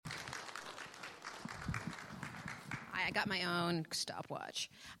I got my own stopwatch.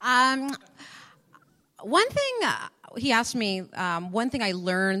 One thing he asked me, one thing I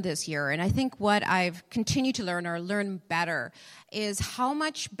learned this year, and I think what I've continued to learn or learn better, is how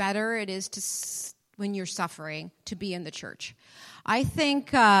much better it is when you're suffering to be in the church. I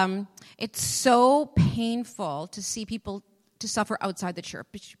think it's so painful to see people to suffer outside the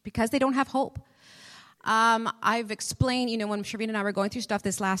church because they don't have hope. I've explained, when Shavina and I were going through stuff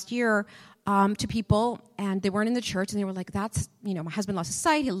this last year to people, and they weren't in the church, and they were like, that's, my husband lost his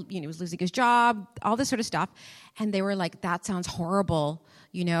sight, he was losing his job, all this sort of stuff, and they were like, that sounds horrible,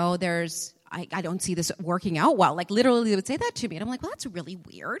 I don't see this working out well. Like, literally, they would say that to me, and I'm like, well, that's really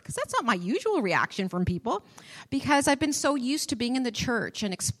weird, because that's not my usual reaction from people, because I've been so used to being in the church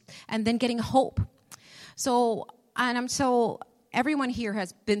and then getting hope. So everyone here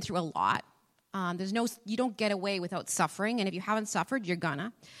has been through a lot. You don't get away without suffering, and if you haven't suffered, you're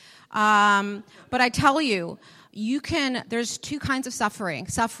gonna. But I tell you, there's two kinds of suffering.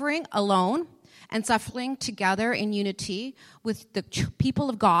 Suffering alone and suffering together in unity with the people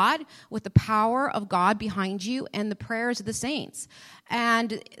of God, with the power of God behind you and the prayers of the saints.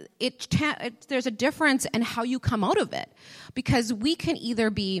 And there's a difference in how you come out of it, because we can either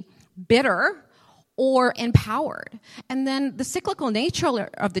be bitter or empowered. And then the cyclical nature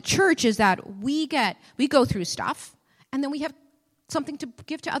of the church is that we go through stuff, and then we have something to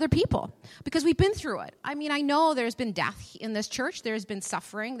give to other people because we've been through it. I mean, I know there's been death in this church. There's been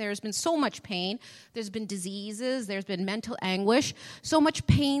suffering. There's been so much pain. There's been diseases. There's been mental anguish. So much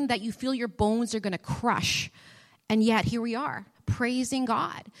pain that you feel your bones are going to crush. And yet here we are, praising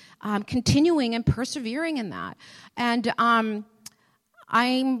God, continuing and persevering in that. And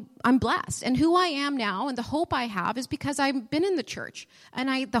I'm blessed. And who I am now and the hope I have is because I've been in the church.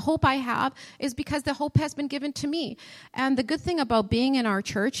 And the hope I have is because the hope has been given to me. And the good thing about being in our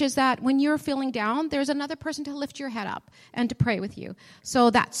church is that when you're feeling down, there's another person to lift your head up and to pray with you. So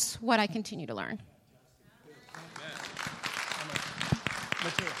that's what I continue to learn.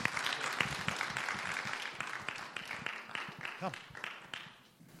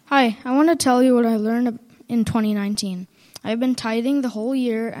 Hi, I want to tell you what I learned in 2019. I've been tithing the whole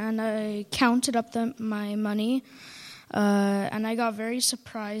year, and I counted up my money, and I got very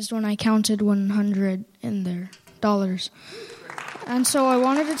surprised when I counted 100 in there, dollars. And so I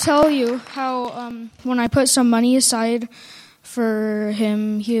wanted to tell you how when I put some money aside for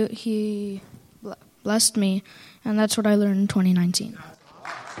him, he blessed me, and that's what I learned in 2019.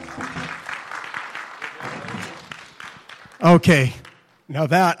 Okay, now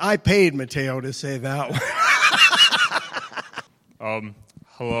that, I paid Mateo to say that one.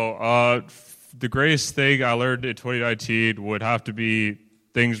 Hello. The greatest thing I learned in 2019 would have to be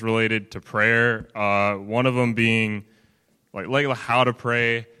things related to prayer. One of them being like how to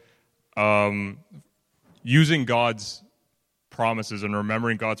pray, using God's promises and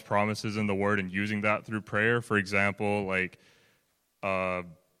remembering God's promises in the Word and using that through prayer. For example,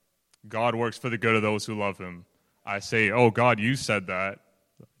 God works for the good of those who love Him. I say, oh, God, you said that.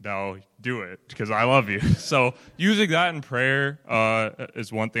 Now do it because I love you. So using that in prayer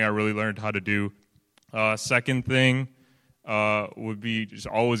is one thing I really learned how to do. Second thing would be just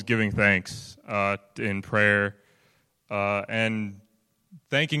always giving thanks in prayer and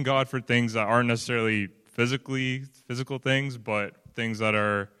thanking God for things that aren't necessarily physical things, but things that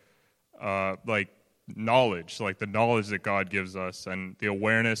are like knowledge, like the knowledge that God gives us and the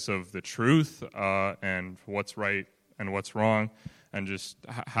awareness of the truth and what's right and what's wrong. And just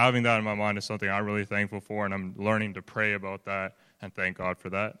having that in my mind is something I'm really thankful for, and I'm learning to pray about that and thank God for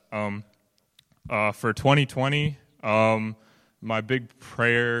that. For 2020, my big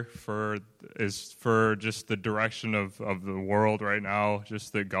prayer is for just the direction of the world right now,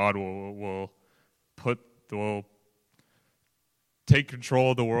 just that God will take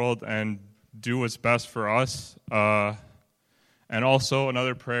control of the world and do what's best for us. And also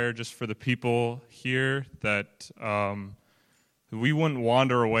another prayer just for the people here that we wouldn't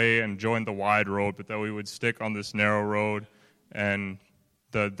wander away and join the wide road, but that we would stick on this narrow road and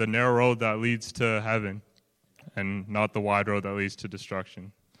the narrow road that leads to heaven and not the wide road that leads to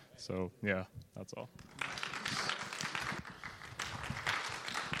destruction. So, yeah, that's all.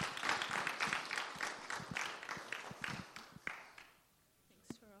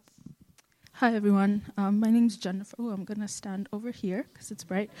 Hi, everyone. My name's Jennifer. Oh, I'm going to stand over here because it's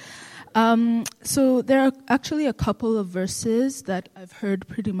bright. So there are actually a couple of verses that I've heard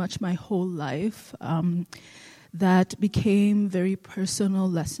pretty much my whole life that became very personal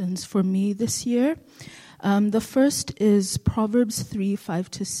lessons for me this year. The first is Proverbs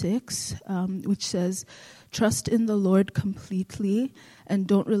 3:5-6, which says, "Trust in the Lord completely and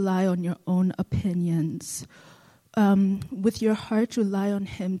don't rely on your own opinions. with your heart, rely on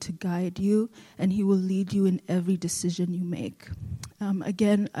Him to guide you, and He will lead you in every decision you make.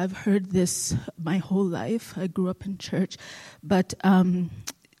 Again, I've heard this my whole life. I grew up in church, but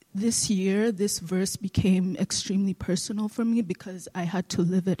this year, this verse became extremely personal for me because I had to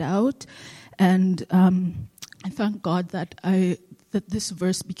live it out, and I thank God that this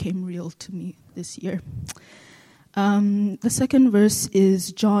verse became real to me this year. The second verse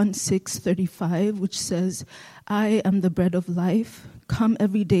is John 6:35, which says, "I am the bread of life. Come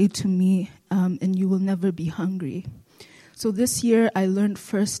every day to me, and you will never be hungry." So this year, I learned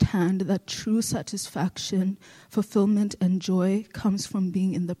firsthand that true satisfaction, fulfillment, and joy comes from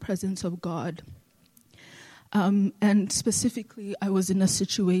being in the presence of God. And specifically, I was in a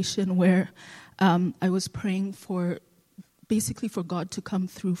situation where I was praying basically for God to come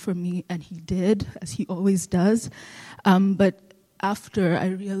through for me, and He did, as He always does. But after, I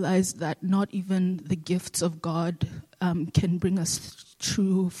realized that not even the gifts of God can bring us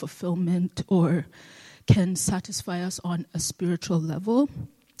true fulfillment or can satisfy us on a spiritual level.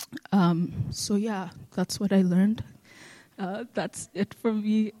 So yeah, that's what I learned. That's it for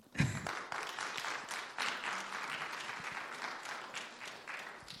me.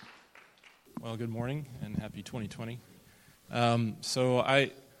 Well, good morning and happy 2020. So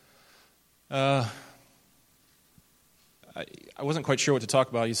I wasn't quite sure what to talk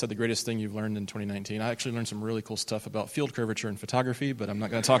about. You said the greatest thing you've learned in 2019. I actually learned some really cool stuff about field curvature and photography, but I'm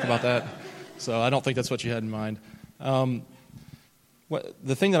not going to talk about that. So I don't think that's what you had in mind.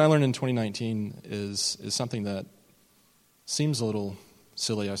 The thing that I learned in 2019 is something that seems a little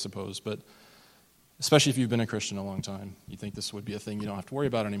silly, I suppose, but especially if you've been a Christian a long time. You think this would be a thing you don't have to worry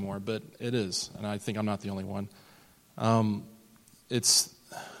about anymore, but it is, and I think I'm not the only one.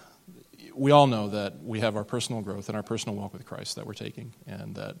 We all know that we have our personal growth and our personal walk with Christ that we're taking,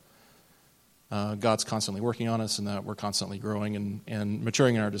 and that God's constantly working on us, and that we're constantly growing and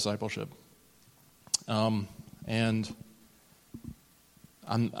maturing in our discipleship. And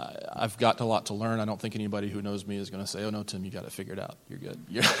I've got a lot to learn. I don't think anybody who knows me is going to say, "Oh no, Tim, you got it figured out. You're good."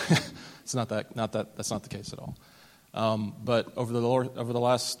 It's not that. That's not the case at all. But over the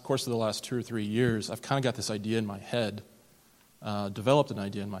course of the last 2 or 3 years, I've kind of got this idea in my head. Developed an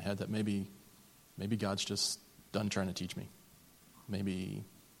idea in my head that maybe God's just done trying to teach me. Maybe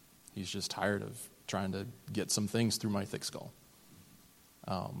He's just tired of trying to get some things through my thick skull.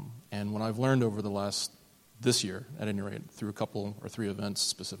 And what I've learned over this year, at any rate, through a couple or 3 events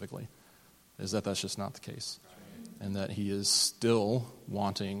specifically, is that that's just not the case. And that He's still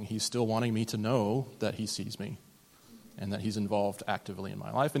wanting me to know that He sees me and that He's involved actively in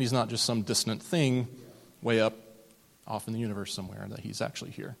my life. And He's not just some distant thing way up off in the universe somewhere, that He's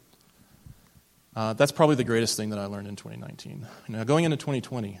actually here. That's probably the greatest thing that I learned in 2019. Now, going into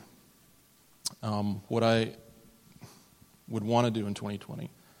 2020, what I would want to do in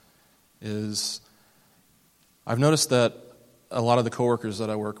 2020 is, I've noticed that a lot of the coworkers that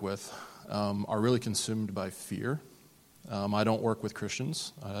I work with are really consumed by fear. I don't work with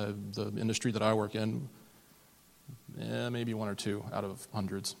Christians. The industry that I work in, maybe 1 or 2 out of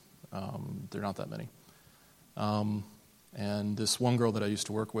hundreds. They're not that many. And this one girl that I used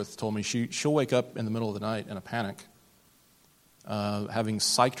to work with told me she'll wake up in the middle of the night in a panic, having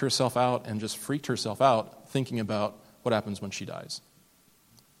psyched herself out and just freaked herself out thinking about what happens when she dies.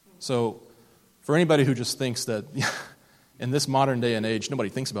 So for anybody who just thinks that in this modern day and age, nobody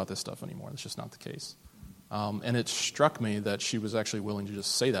thinks about this stuff anymore, that's just not the case. And it struck me that she was actually willing to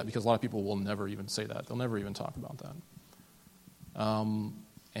just say that, because a lot of people will never even say that. They'll never even talk about that.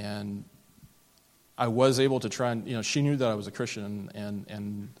 And I was able to try and, she knew that I was a Christian,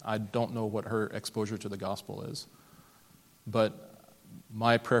 and I don't know what her exposure to the gospel is. But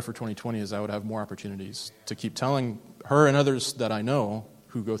my prayer for 2020 is I would have more opportunities to keep telling her and others that I know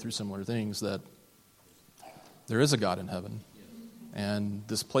who go through similar things that there is a God in heaven. And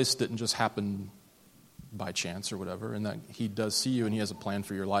this place didn't just happen by chance or whatever, and that He does see you and He has a plan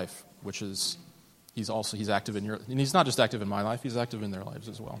for your life, which is He's active in and He's not just active in my life, He's active in their lives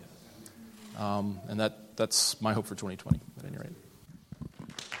as well. And that's my hope for 2020, at any rate.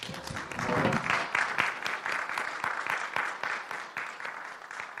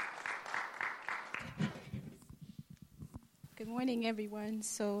 Good morning, everyone.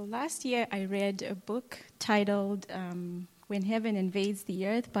 So last year I read a book titled When Heaven Invades the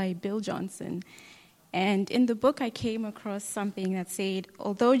Earth by Bill Johnson. And in the book, I came across something that said,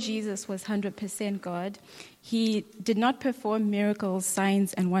 although Jesus was 100% God, He did not perform miracles,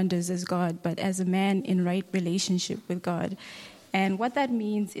 signs, and wonders as God, but as a man in right relationship with God. And what that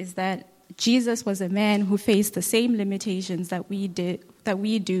means is that Jesus was a man who faced the same limitations that we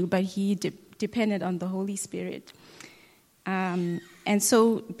do, but He depended on the Holy Spirit. And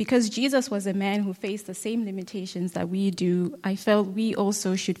so because Jesus was a man who faced the same limitations that we do, I felt we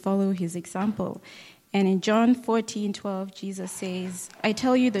also should follow his example. And in John 14:12, Jesus says, "I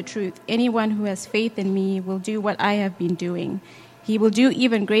tell you the truth, anyone who has faith in me will do what I have been doing. He will do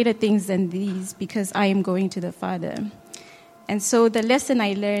even greater things than these because I am going to the Father." And so the lesson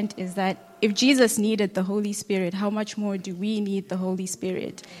I learned is that if Jesus needed the Holy Spirit, how much more do we need the Holy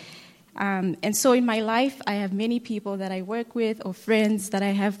Spirit? And so in my life, I have many people that I work with or friends that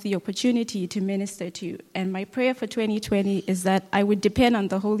I have the opportunity to minister to. And my prayer for 2020 is that I would depend on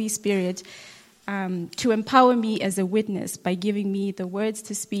the Holy Spirit to empower me as a witness by giving me the words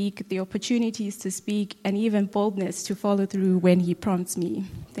to speak, the opportunities to speak, and even boldness to follow through when he prompts me.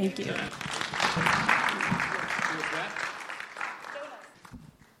 Thank you.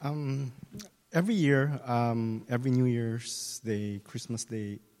 Every year, every New Year's Day, Christmas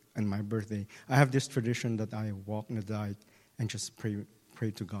Day, and my birthday, I have this tradition that I walk in the night and just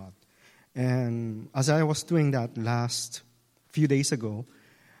pray to God. And as I was doing that last few days ago,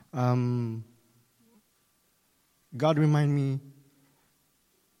 God reminded me,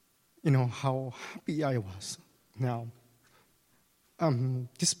 how happy I was. Now,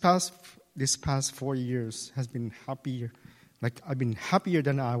 this past 4 years has been happier. Like, I've been happier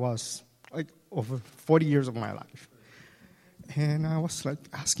than I was, like, over 40 years of my life. And I was, like,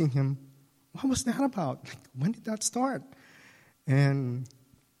 asking him, what was that about? Like, when did that start? And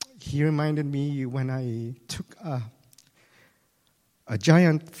he reminded me when I took a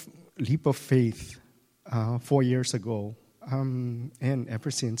giant leap of faith 4 years ago. And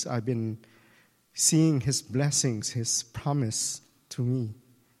ever since, I've been seeing his blessings, his promise to me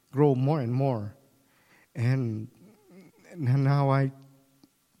grow more and more. And now I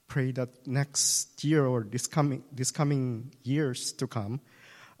pray that next year or this coming years to come,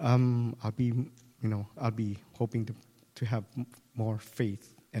 I'll be hoping to have more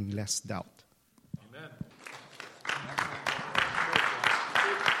faith and less doubt. Amen.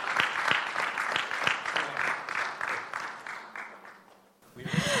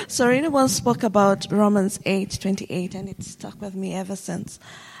 Serena once spoke about Romans 8:28, and it stuck with me ever since.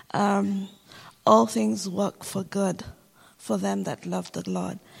 All things work for good for them that love the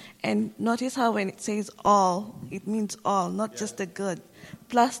Lord. And notice how when it says all, it means all, not just the good,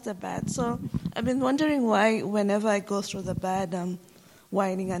 plus the bad. So I've been wondering why whenever I go through the bad, I'm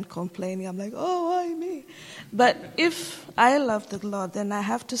whining and complaining. I'm like, oh, why me? But if I love the Lord, then I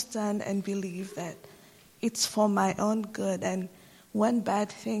have to stand and believe that it's for my own good. And one bad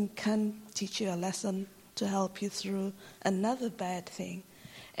thing can teach you a lesson to help you through another bad thing.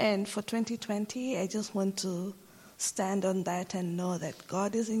 And for 2020, I just want to stand on that and know that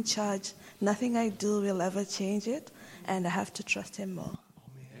God is in charge. Nothing I do will ever change it, and I have to trust him more.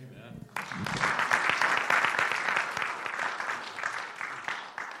 Amen.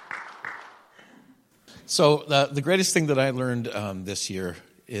 So the greatest thing that I learned this year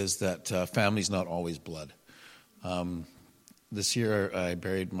is that family's not always blood. This year I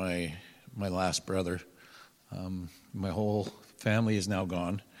buried my last brother. My whole family is now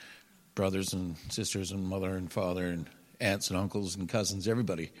gone. Brothers and sisters and mother and father and aunts and uncles and cousins,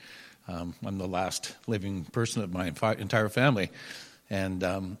 everybody. I'm the last living person of my entire family. And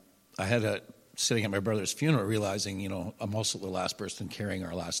I had sitting at my brother's funeral realizing, I'm also the last person carrying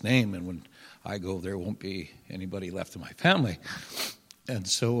our last name. And when I go, there won't be anybody left in my family. And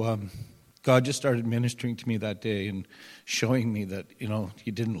so God just started ministering to me that day and showing me that,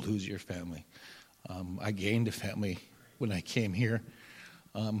 you didn't lose your family. I gained a family when I came here.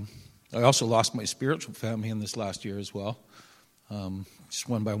 I also lost my spiritual family in this last year as well. Just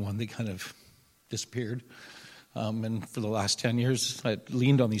one by one, they kind of disappeared. And for the last 10 years, I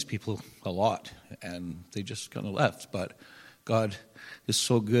leaned on these people a lot, and they just kind of left. But God is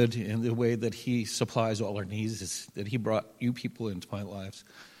so good in the way that he supplies all our needs, is that he brought you people into my lives.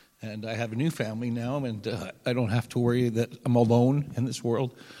 And I have a new family now, and I don't have to worry that I'm alone in this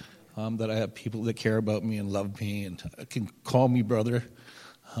world, that I have people that care about me and love me and can call me brother.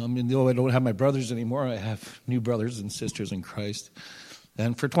 And though I don't have my brothers anymore, I have new brothers and sisters in Christ.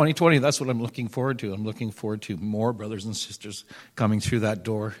 And for 2020, that's what I'm looking forward to. I'm looking forward to more brothers and sisters coming through that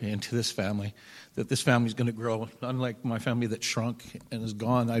door into this family, that this family is going to grow. Unlike my family that shrunk and is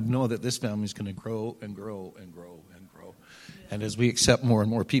gone, I know that this family is going to grow and grow and grow and grow. And as we accept more and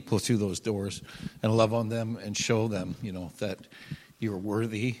more people through those doors and love on them and show them, that you're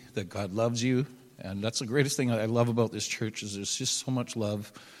worthy, that God loves you. And that's the greatest thing I love about this church is there's just so much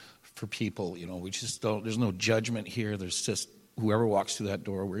love for people. We just don't, there's no judgment here. There's just whoever walks through that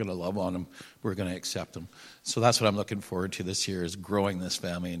door, we're going to love on them. We're going to accept them. So that's what I'm looking forward to this year, is growing this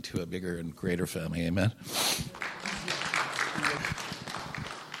family into a bigger and greater family. Amen.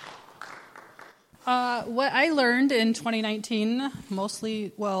 What I learned in 2019,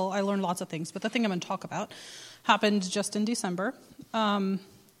 mostly, well, I learned lots of things, but the thing I'm going to talk about happened just in December. I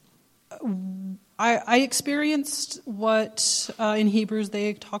experienced what in Hebrews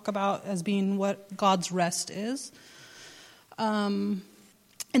they talk about as being what God's rest is. And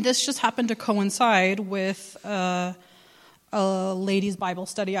this just happened to coincide with a ladies' Bible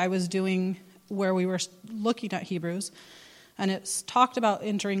study I was doing where we were looking at Hebrews. And it's talked about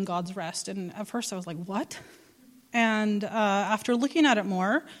entering God's rest. And at first I was like, what? And after looking at it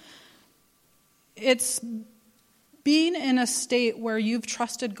more, it's being in a state where you've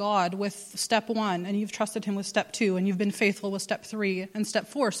trusted God with step 1, and you've trusted him with step 2, and you've been faithful with step 3 and step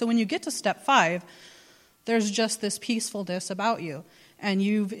 4. So when you get to step 5, there's just this peacefulness about you. And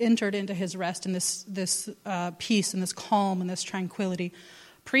you've entered into his rest and this peace and this calm and this tranquility.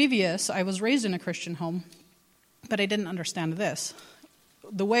 Previous, I was raised in a Christian home, but I didn't understand this.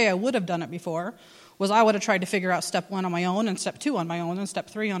 The way I would have done it before was I would have tried to figure out step 1 on my own and step 2 on my own and step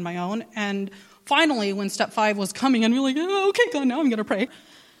 3 on my own. And finally, when step 5 was coming, and we're like, oh, okay, God, now I'm going to pray.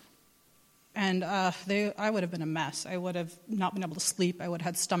 And I would have been a mess. I would have not been able to sleep. I would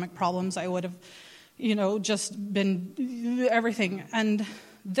have had stomach problems. I would have, just been everything. And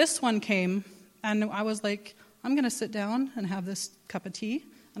this one came, and I was like, I'm going to sit down and have this cup of tea,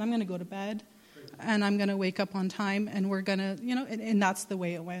 and I'm going to go to bed, and I'm going to wake up on time, and we're going to, and that's the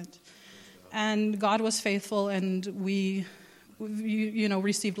way it went. And God was faithful, and we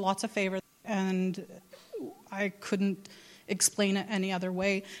received lots of favor, and I couldn't explain it any other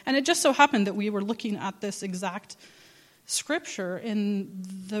way. And it just so happened that we were looking at this exact scripture in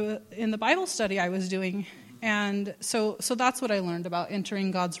the Bible study I was doing, and so that's what I learned about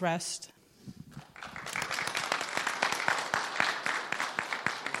entering God's rest.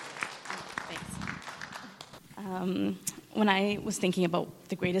 When I was thinking about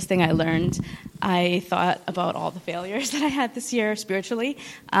the greatest thing I learned, I thought about all the failures that I had this year spiritually.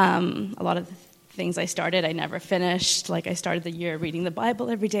 A lot of the things I started, I never finished. Like, I started the year reading the Bible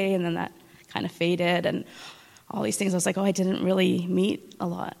every day, and then that kind of faded, and all these things. I was like, I didn't really meet a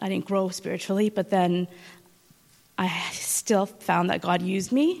lot. I didn't grow spiritually, but then I still found that God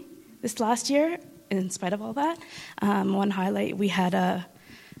used me this last year in spite of all that. One highlight, we had a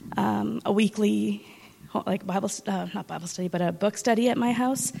weekly not Bible study, but a book study at my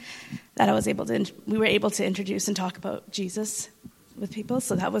house that we were able to introduce and talk about Jesus with people.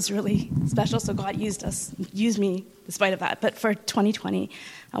 So that was really special. So God used me despite of that. But for 2020,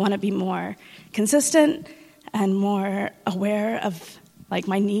 I want to be more consistent and more aware of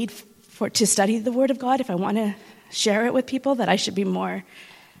my need to study the Word of God. If I want to share it with people, that I should be more,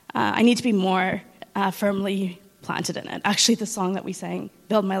 I need to be more firmly planted in it. Actually, the song that we sang,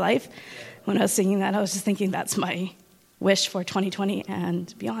 Build My Life, when I was singing that, I was just thinking that's my wish for 2020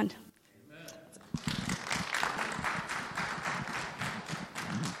 and beyond.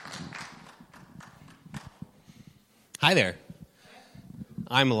 Hi there.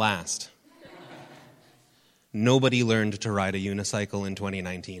 I'm last. Nobody learned to ride a unicycle in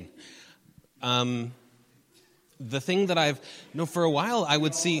 2019. The thing that for a while I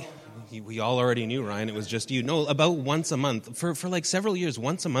would see... We all already knew, Ryan, it was just you. No, about once a month. For several years,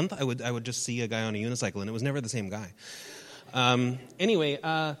 once a month, I would just see a guy on a unicycle, and it was never the same guy. Anyway,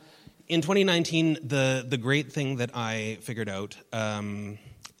 in 2019, the great thing that I figured out,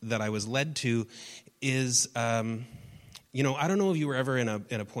 that I was led to, is, I don't know if you were ever in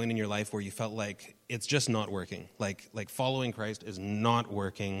a point in your life where you felt like it's just not working. Like following Christ is not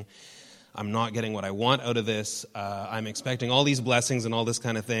working. I'm not getting what I want out of this. I'm expecting all these blessings and all this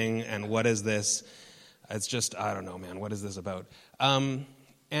kind of thing, and what is this? It's just, I don't know, man, what is this about?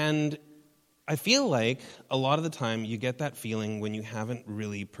 And I feel like a lot of the time you get that feeling when you haven't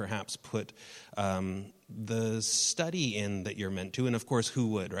really perhaps put the study in that you're meant to, and of course, who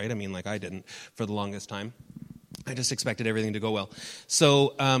would, right? I mean, I didn't for the longest time. I just expected everything to go well.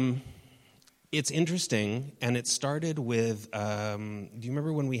 So, it's interesting, and it started with, do you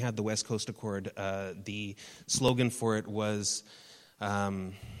remember when we had the West Coast Accord? The slogan for it was,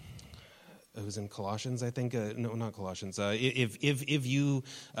 it was in Colossians, I think. No, not Colossians. If you,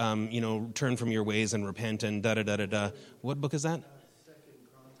 turn from your ways and repent and da-da-da-da-da. What book is that?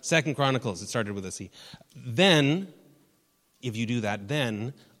 Second Chronicles. It started with a C. Then, if you do that,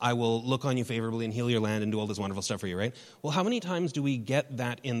 then I will look on you favorably and heal your land and do all this wonderful stuff for you, right? Well, how many times do we get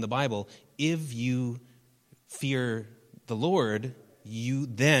that in the Bible? If you fear the Lord, you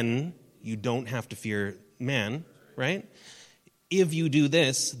don't have to fear man, right? if you do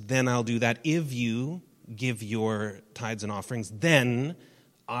this, then I'll do that. If you give your tithes and offerings, then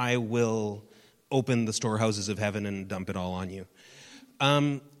I will open the storehouses of heaven and dump it all on you.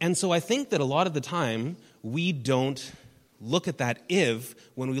 And so I think that a lot of the time we don't look at that if.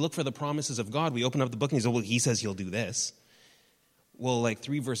 When we look for the promises of God, we open up the book and he says, well, he says he'll do this. Well, like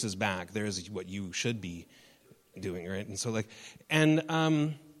 3 verses back, there's what you should be doing, right? And so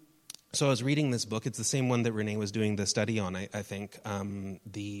so I was reading this book. It's the same one that Renee was doing the study on, I think,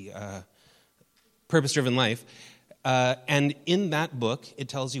 the Purpose-Driven Life. And in that book, it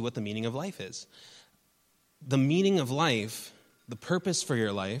tells you what the meaning of life is. The meaning of life, the purpose for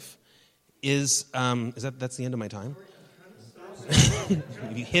your life is that's the end of my time?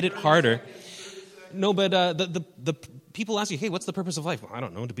 If you hit it harder. No, but the people ask you, hey, what's the purpose of life? Well, I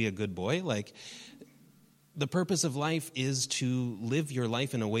don't know, to be a good boy. Like, the purpose of life is to live your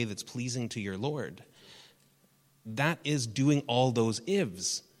life in a way that's pleasing to your Lord. That is doing all those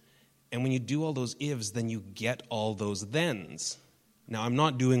ifs. And when you do all those ifs, then you get all those thens. Now, I'm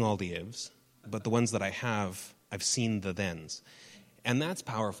not doing all the ifs, but the ones that I have, I've seen the thens. And that's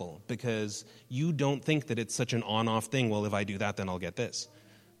powerful because you don't think that it's such an on-off thing. Well, if I do that, then I'll get this.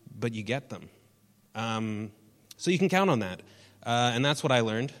 But you get them. So you can count on that. And that's what I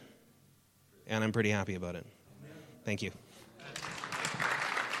learned. And I'm pretty happy about it. Thank you.